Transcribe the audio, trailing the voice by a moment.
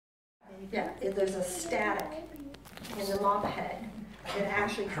Yeah, there's a static in the mop head that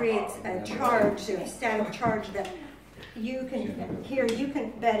actually creates a charge, a static charge that you can, here, you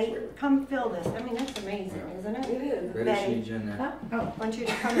can, Betty, come fill this. I mean, that's amazing, isn't it? It is. Betty, huh? I want you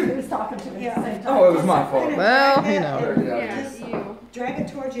to come and who's talking to me. Yeah. Oh, it was my fault. Well, you know. Yeah, just drag it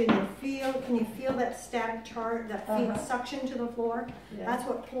towards you and you feel, can you feel that static charge, that suction to the floor? Yeah. That's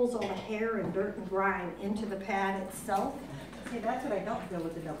what pulls all the hair and dirt and grime into the pad itself. See, that's what I don't feel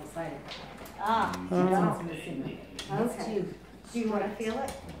with the double-sided. Ah. That's missing. Okay. Do you want to feel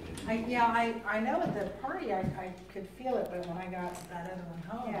it? I know at the party I could feel it, but when I got that other one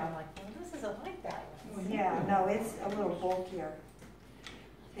home, I'm like, well, this isn't like that one. Yeah, no, it's a little bulkier.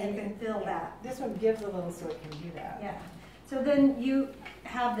 And you can feel that. This one gives a little so it can do that. Yeah. So then you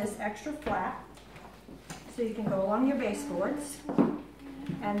have this extra flap, so you can go along your baseboards.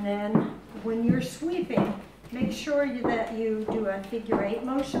 And then when you're sweeping, make sure that you do a figure 8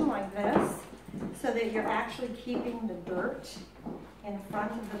 motion like this, so that you're actually keeping the dirt in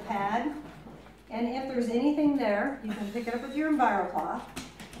front of the pad. And if there's anything there, you can pick it up with your EnviroCloth.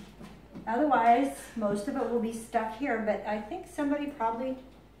 Otherwise, most of it will be stuck here, but I think somebody probably,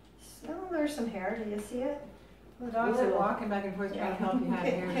 oh, there's some hair, do you see it? The dogs are walking back and forth trying to help you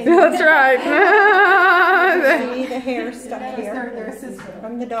hide hair. That's right. See the hair stuck here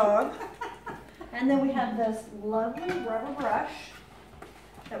from the dog. And then we have this lovely rubber brush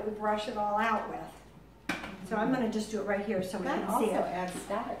that we brush it all out with. So I'm going to just do it right here so we can see it. That also adds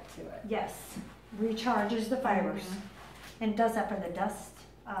static to it. Yes, recharges the fibers. And does that for the dust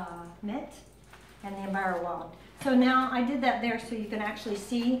mitt and the EnviroWand. So now I did that there so you can actually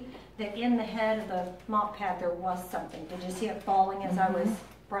see that in the head of the mop pad there was something. Did you see it falling as I was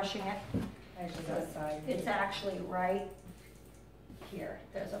brushing it? It's actually right here.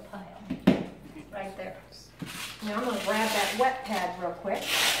 There's a pile right there. Now I'm going to grab that wet pad real quick.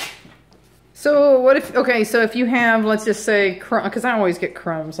 So what if, okay, so if you have, let's just say, because I always get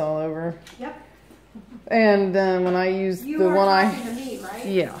crumbs all over. Yep. And when I use you the one are talking to me, right?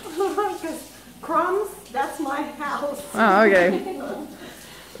 Yeah. Because crumbs, that's my house. Oh, okay.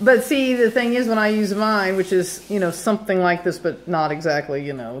 But see, the thing is when I use mine, which is, you know, something like this, but not exactly,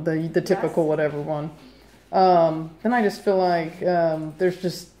 you know, the typical whatever one, then I just feel like there's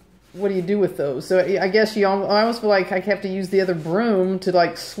just, what do you do with those? So I guess I almost feel like I have to use the other broom to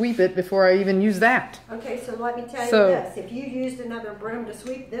like sweep it before I even use that. Okay, so let me tell you this. If you used another broom to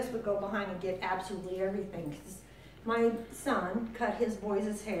sweep, this would go behind and get absolutely everything. 'Cause my son cut his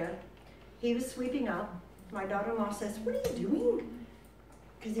boys' hair. He was sweeping up. My daughter-in-law says, "What are you doing?"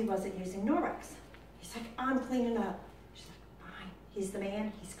 Because he wasn't using Norwex. He's like, "I'm cleaning up." She's like, "Fine, he's the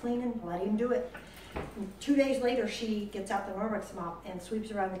man, he's cleaning, let him do it." And 2 days later, she gets out the Norwex mop and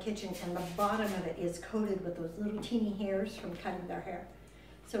sweeps around the kitchen, and the bottom of it is coated with those little teeny hairs from cutting their hair.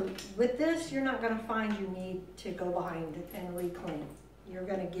 So with this, you're not going to find you need to go behind and re-clean. You're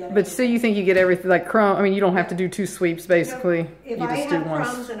going to get. But so you think you get everything like crumb? I mean, you don't have to do 2 sweeps basically. If you I just do have one.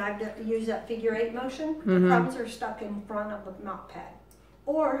 crumbs and I've used that figure 8 motion, the crumbs are stuck in front of the mop pad,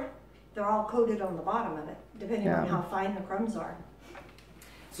 or they're all coated on the bottom of it, depending on how fine the crumbs are.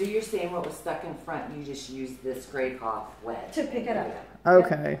 So you're saying what was stuck in front, you just use this gray cloth wet to pick it up.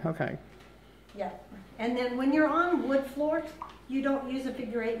 Okay, okay. Yeah. And then when you're on wood floor, you don't use a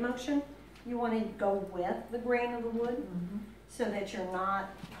figure 8 motion. You want to go with the grain of the wood so that you're not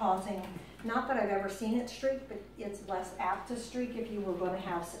causing, not that I've ever seen it streak, but it's less apt to streak if you were going to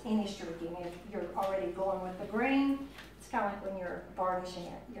have any streaking. If you're already going with the grain, it's kind of like when you're varnishing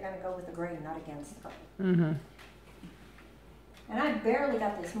it. You're going to go with the grain, not against the grain. And I barely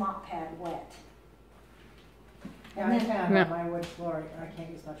got this mop pad wet. Yeah, I found on my wood floor, I can't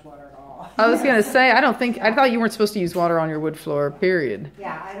use much water at all. I was going to say, I thought you weren't supposed to use water on your wood floor, period.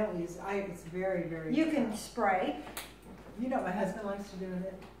 Yeah, I don't use, it's very, very. You can spray. You know what my husband likes to do with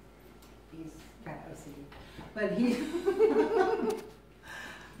it? He's kind of OCD.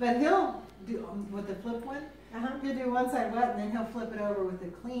 But he'll do, with the flip one, he'll do one side wet and then he'll flip it over with the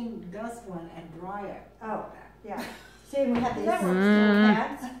clean dust one and dry it. Oh, yeah. See, we have these little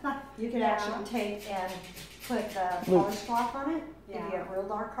pads. You can actually take and put the polish cloth on it. If you have real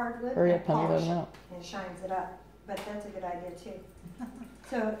dark hardwood, and polish it, and shines it up. But that's a good idea too.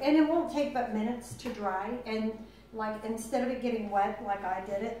 So, and it won't take but minutes to dry. And like instead of it getting wet like I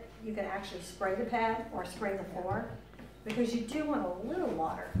did it, you can actually spray the pad or spray the floor because you do want a little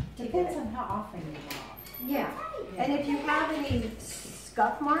water. Depends on how often you mop. Yeah. And if you have any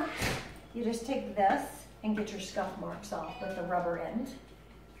scuff marks, you just take this and get your scuff marks off with the rubber end.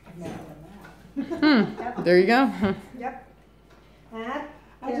 I've never done that. There you go. Yep. And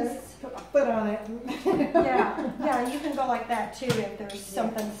I just put my foot on it. yeah, you can go like that too if there's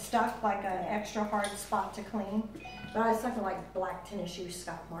something stuck, like an extra hard spot to clean. But I was something like black tennis shoe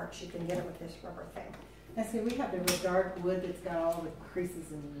scuff marks. You can get it with this rubber thing. I see we have the dark wood that's got all the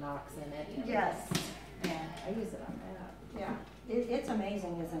creases and knocks in it. Yes. Yeah, I use it on that. Yeah, it's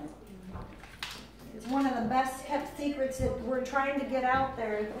amazing, isn't it? It's one of the best kept secrets that we're trying to get out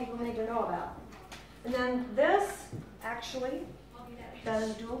there that people need to know about. And then this actually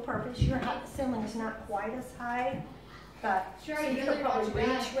does dual purpose. Your ceiling is not quite as high, but Sure, so you you could really probably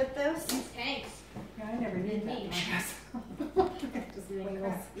want to reach with this. Tanks. Yeah, I never did that. Neat. Just leaning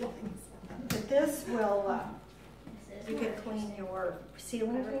on ceilings. But this will, you could clean your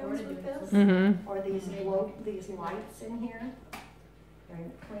ceiling fans with this, Mm-hmm. or these lights in here.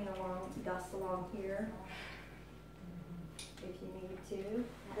 And clean along, dust along here, if you need to.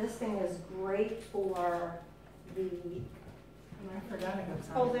 This thing is great for the I forgot it goes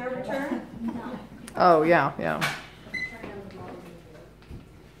on. cold air return. Oh, yeah, yeah.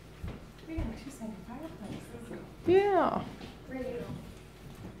 We got a two-sided fireplace. Yeah.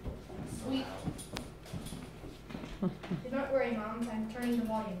 Sweet. Don't worry, Mom. I'm turning the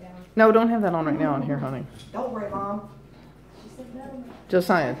volume down. No, don't have that on right now in here, honey. Don't worry, Mom.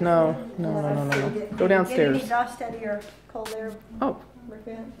 Josiah, no. Go downstairs. Get any dust out of your cold air Oh,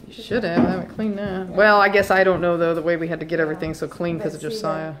 vent? you should have. I haven't cleaned that. Well, I guess I don't know, though, the way we had to get everything so clean because of But see,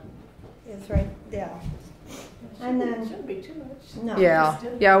 Josiah. It's right, yeah. And then, Shouldn't be too much. no. Yeah, just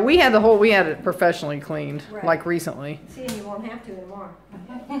do- yeah, we had it professionally cleaned, Right. like recently. See, and you won't have to anymore.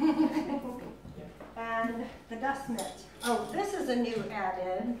 And the dust mitt. Oh, this is a new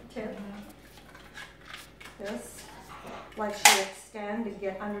added tip. This lets you extend to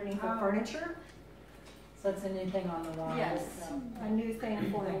get underneath the furniture. So it's a new thing on the wall. Yes, a new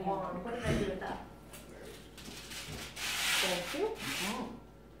thing for the lawn. What did I do with that? Thank you.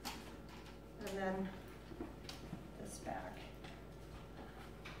 And then this back.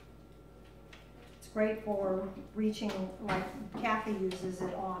 It's great for reaching, like Kathy uses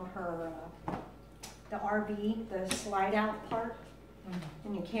it on her, the RV, the slide out part.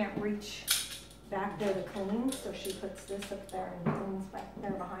 And you can't reach back there to clean, so she puts this up there and cleans back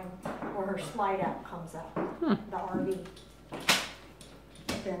there behind where her slide out comes up, the RV.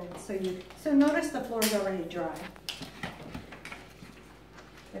 Then, so notice the floor's already dry.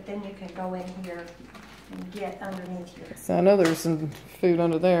 But then you can go in here and get underneath here. So I know there's some food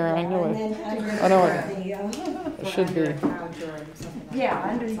under there. I know And it. then under I know the, It should be. yeah,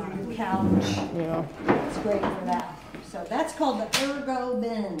 under your couch. Yeah. It's great for that. So that's called the Ergo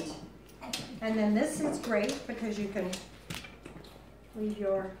Bend. And then this is great because you can leave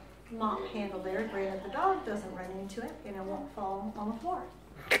your mop handle there, granted the dog doesn't run into it and it won't fall on the floor.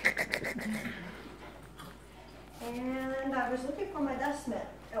 And I was looking for my dust mitt.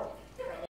 Oh,